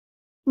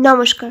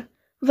Namaskar.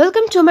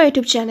 Welcome to my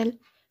YouTube channel.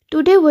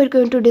 Today we are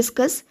going to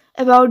discuss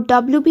about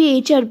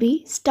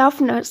Wbhrb Staff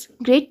Nurse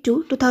Grade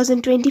 2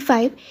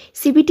 2025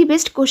 CBT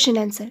based question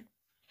answer.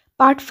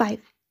 Part 5.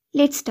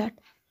 Let's start.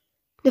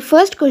 The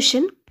first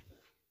question.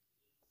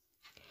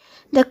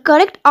 The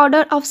correct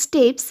order of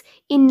steps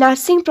in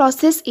nursing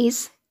process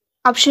is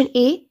option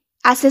A.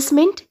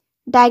 Assessment,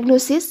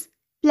 diagnosis,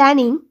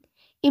 planning,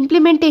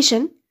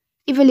 implementation,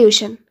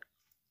 evaluation.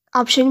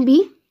 Option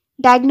B.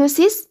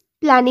 Diagnosis,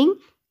 planning,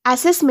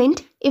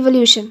 assessment,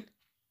 evaluation.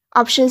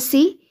 Option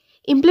C.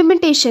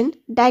 Implementation,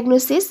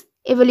 diagnosis,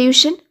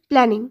 evaluation,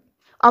 planning.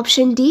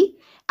 Option D.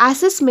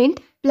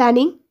 Assessment,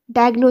 planning,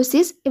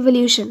 diagnosis,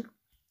 evaluation.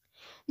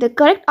 The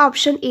correct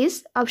option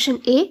is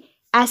option A.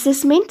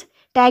 Assessment,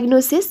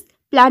 diagnosis,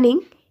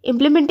 planning,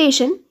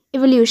 implementation,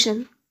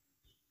 evaluation.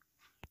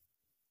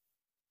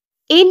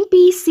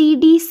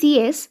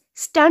 NPCDCS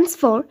stands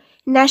for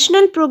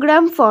National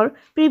Program for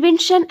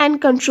Prevention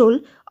and Control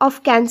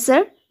of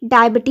Cancer,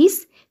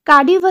 Diabetes,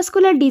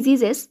 Cardiovascular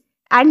Diseases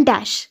and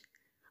dash.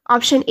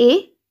 Option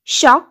A.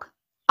 Shock.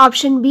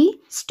 Option B.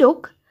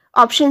 Stroke.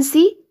 Option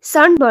C.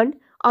 Sunburn.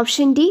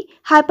 Option D.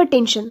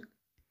 Hypertension.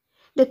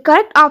 The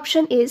correct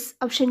option is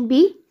option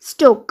B.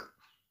 Stroke.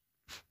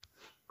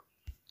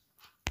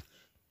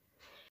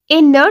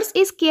 A nurse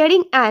is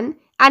caring an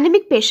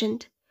anemic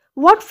patient.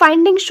 What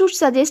findings should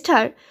suggest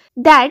her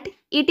that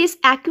it is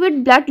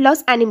acute blood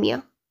loss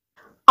anemia?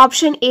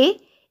 Option A.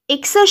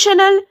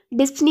 Exertional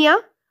dyspnea.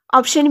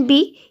 Option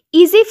B.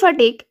 Easy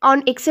fatigue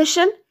on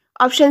exertion.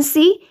 Option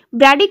C.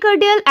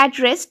 Bradycardial at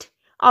rest.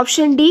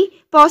 Option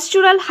D.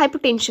 Postural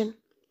hypotension.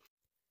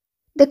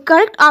 The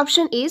correct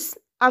option is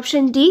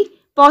option D.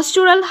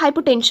 Postural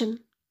hypotension.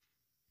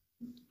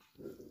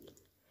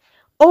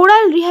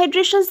 Oral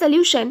rehydration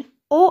solution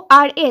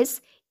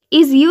ORS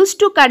is used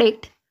to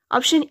correct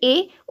option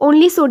A.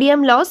 Only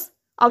sodium loss.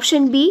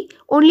 Option B.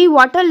 Only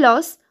water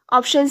loss.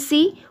 Option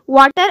C.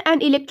 Water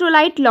and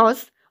electrolyte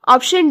loss.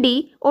 Option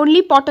D.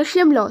 Only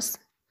potassium loss.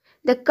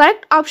 The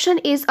correct option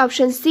is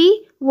option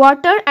C.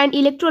 Water and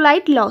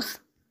electrolyte loss.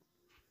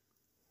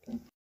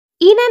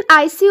 In an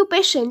ICU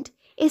patient,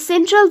 a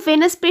central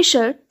venous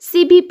pressure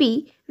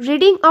CVP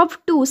reading of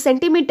 2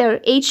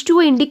 cm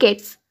H2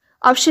 indicates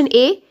option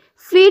A.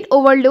 Fluid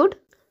overload.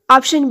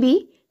 Option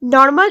B.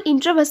 Normal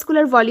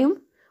intravascular volume.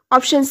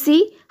 Option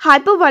C.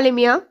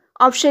 Hypovolemia.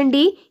 Option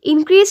D.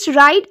 Increased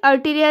right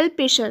arterial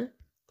pressure.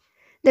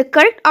 The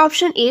correct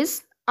option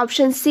is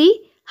option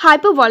C.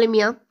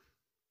 Hypovolemia.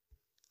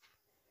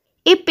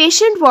 A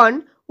patient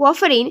on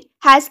warfarin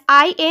has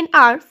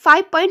INR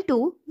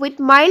 5.2 with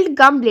mild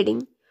gum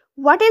bleeding.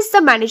 What is the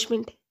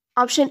management?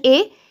 Option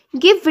A.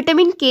 Give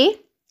vitamin K.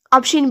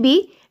 Option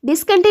B.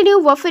 Discontinue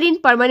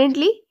warfarin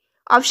permanently.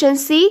 Option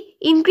C.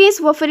 Increase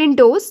warfarin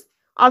dose.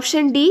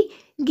 Option D.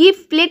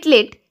 Give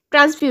platelet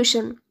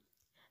transfusion.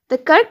 The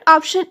correct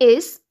option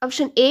is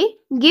option A.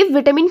 Give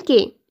vitamin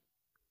K.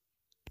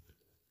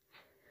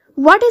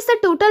 What is the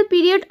total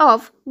period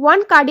of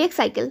one cardiac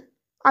cycle?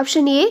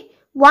 Option A.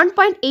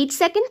 1.8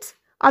 seconds.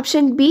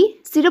 Option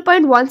B.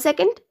 0.1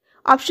 second.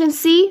 Option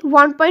C.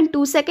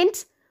 1.2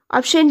 seconds.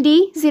 Option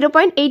D.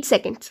 0.8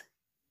 seconds.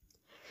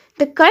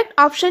 The correct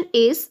option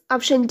is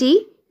option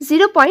D.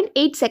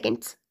 0.8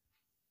 seconds.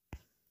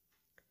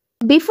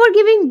 Before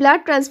giving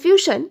blood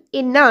transfusion,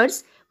 a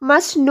nurse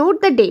must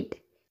note the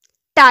date,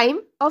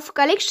 time of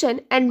collection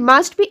and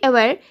must be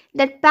aware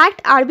that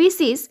packed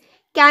RBCs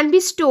can be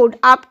stored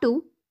up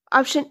to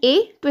option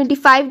A.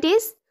 25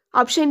 days,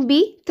 option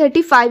B.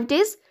 35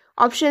 days,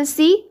 option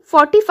C.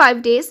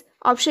 45 days,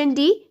 option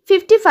D.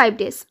 55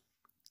 days.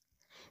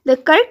 The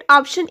correct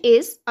option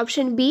is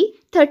option B.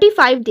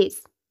 35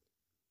 days.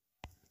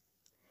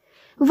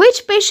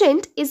 Which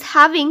patient is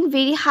having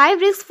very high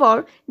risk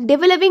for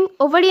developing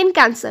ovarian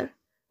cancer?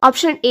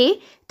 Option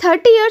A.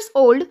 30 years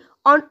old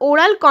on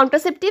oral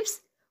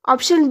contraceptives.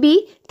 Option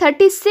B.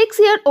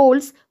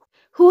 36-year-olds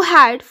who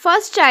had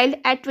first child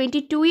at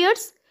 22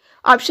 years.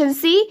 Option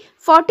C.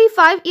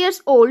 45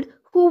 years old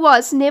who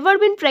was never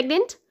been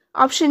pregnant.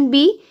 Option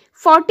B.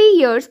 40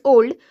 years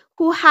old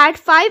who had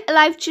 5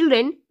 alive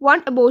children,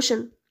 1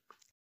 abortion.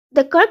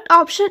 The correct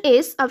option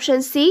is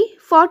option C.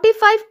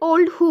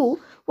 45-year-old who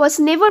was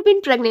never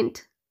been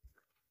pregnant.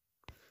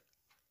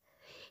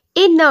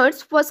 A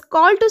nurse was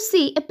called to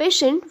see a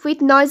patient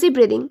with noisy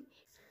breathing.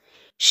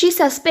 She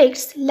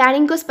suspects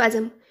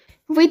laryngospasm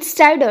with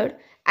stridor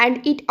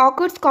and it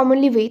occurs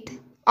commonly with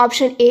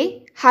option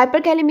A.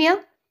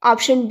 Hyperkalemia,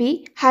 option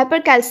B.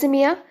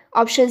 Hypercalcemia,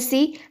 option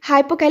C.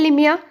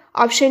 Hypokalemia,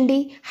 option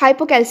D.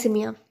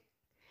 Hypocalcemia.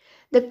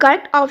 The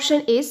correct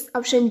option is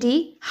option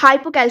D.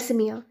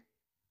 Hypocalcemia.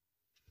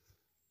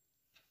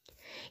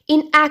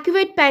 In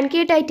acute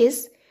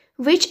pancreatitis,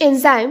 which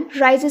enzyme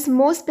rises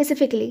more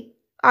specifically?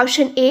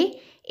 Option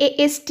A.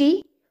 AST,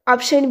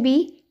 option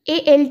B.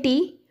 ALT,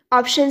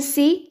 option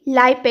C.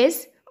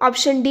 Lipase,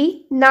 option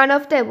D. None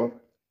of the above.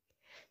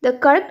 The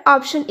correct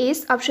option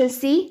is option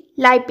C.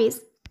 Lipase.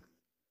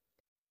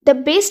 The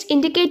best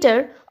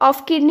indicator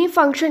of kidney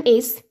function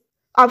is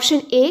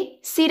option A.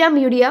 Serum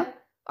urea,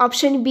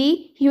 option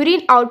B.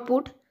 Urine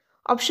output,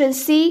 Option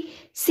C,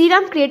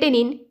 serum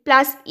creatinine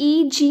plus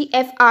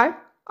eGFR.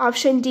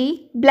 Option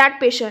D, blood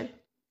pressure.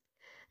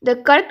 The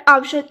correct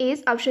option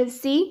is option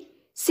C,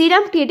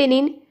 serum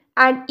creatinine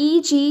and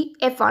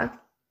eGFR.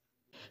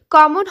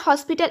 Common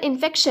hospital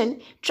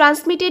infection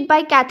transmitted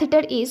by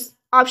catheter is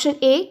option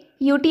A,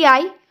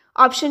 UTI,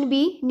 option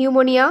B,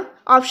 pneumonia,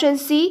 option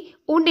C,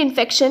 wound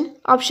infection,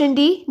 option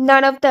D,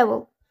 none of the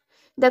above.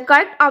 The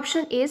correct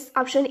option is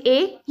option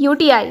A,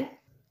 UTI.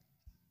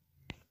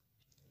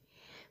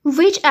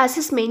 Which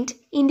assessment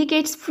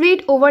indicates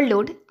fluid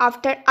overload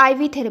after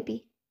IV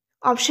therapy?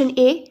 Option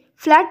A,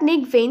 flat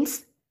neck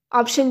veins,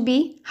 option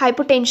B,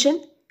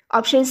 hypotension,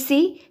 option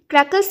C,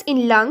 crackles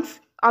in lungs,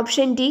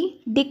 option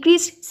D,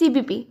 decreased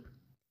CBP.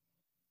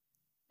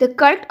 The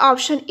correct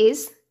option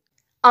is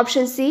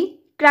option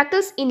C,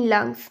 crackles in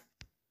lungs.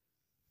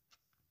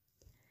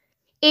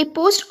 A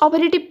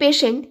post-operative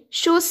patient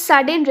shows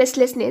sudden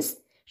restlessness,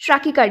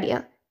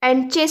 tachycardia,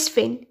 and chest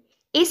pain.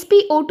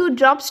 SpO2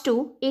 drops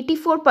to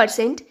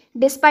 84%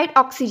 despite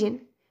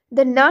oxygen.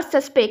 The nurse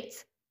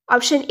suspects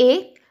option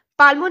A,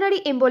 pulmonary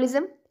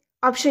embolism,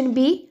 option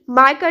B,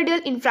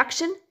 myocardial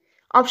infarction,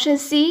 option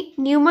C,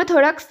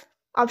 pneumothorax,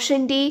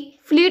 option D,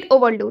 fluid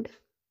overload.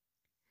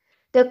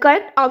 The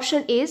correct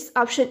option is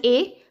option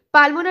A,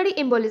 pulmonary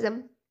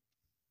embolism.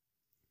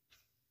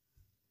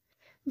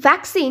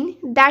 Vaccine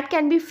that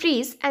can be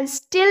freeze and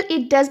still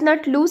it does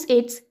not lose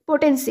its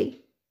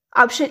potency.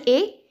 Option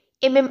A,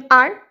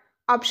 MMR,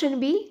 option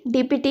B,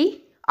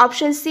 DPT,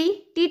 option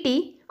C,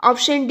 TT,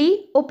 option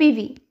D,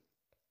 OPV.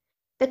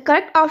 The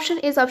correct option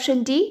is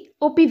option D,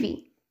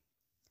 OPV.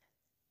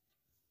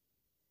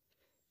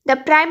 The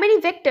primary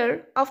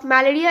vector of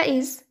malaria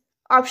is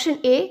option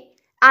A,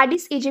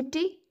 Aedes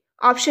aegypti,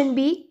 option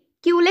B,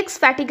 Culex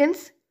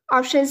fatigans,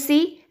 option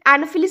C,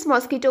 Anopheles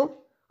mosquito,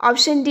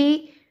 option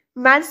D,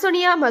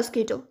 Mansonia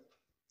mosquito.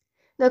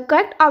 The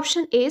correct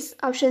option is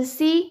option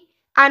C,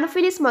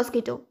 Anopheles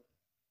mosquito.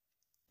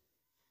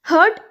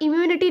 Herd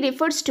immunity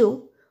refers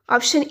to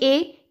option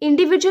A,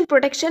 individual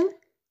protection,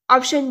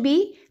 option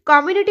B,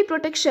 community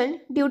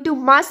protection due to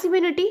mass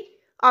immunity,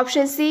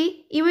 option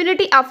C,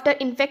 immunity after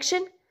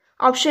infection,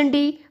 option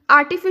D,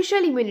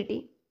 artificial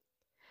immunity.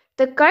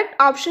 The correct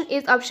option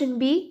is option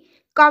B,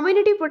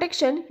 community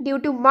protection due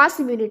to mass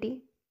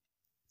immunity.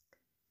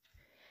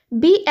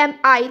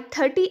 BMI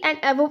 30 and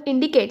above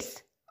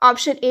indicates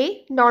option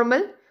A,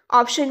 normal,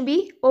 option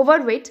B,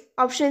 overweight,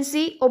 option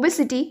C,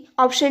 obesity,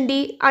 option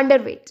D,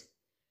 underweight.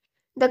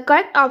 The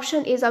correct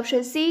option is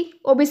option C,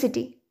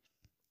 obesity.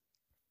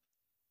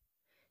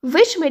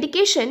 Which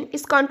medication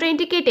is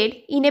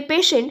contraindicated in a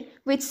patient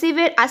with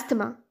severe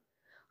asthma?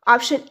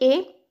 Option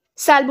A,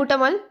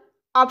 salbutamol,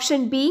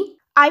 option B,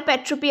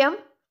 ipratropium,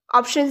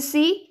 option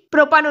C,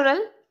 propranolol,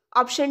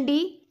 option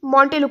D,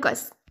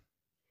 montelukast.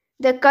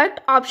 The correct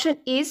option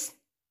is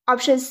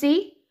option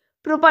C,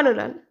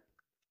 propranolol.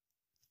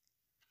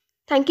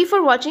 Thank you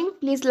for watching.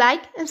 Please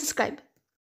like and subscribe.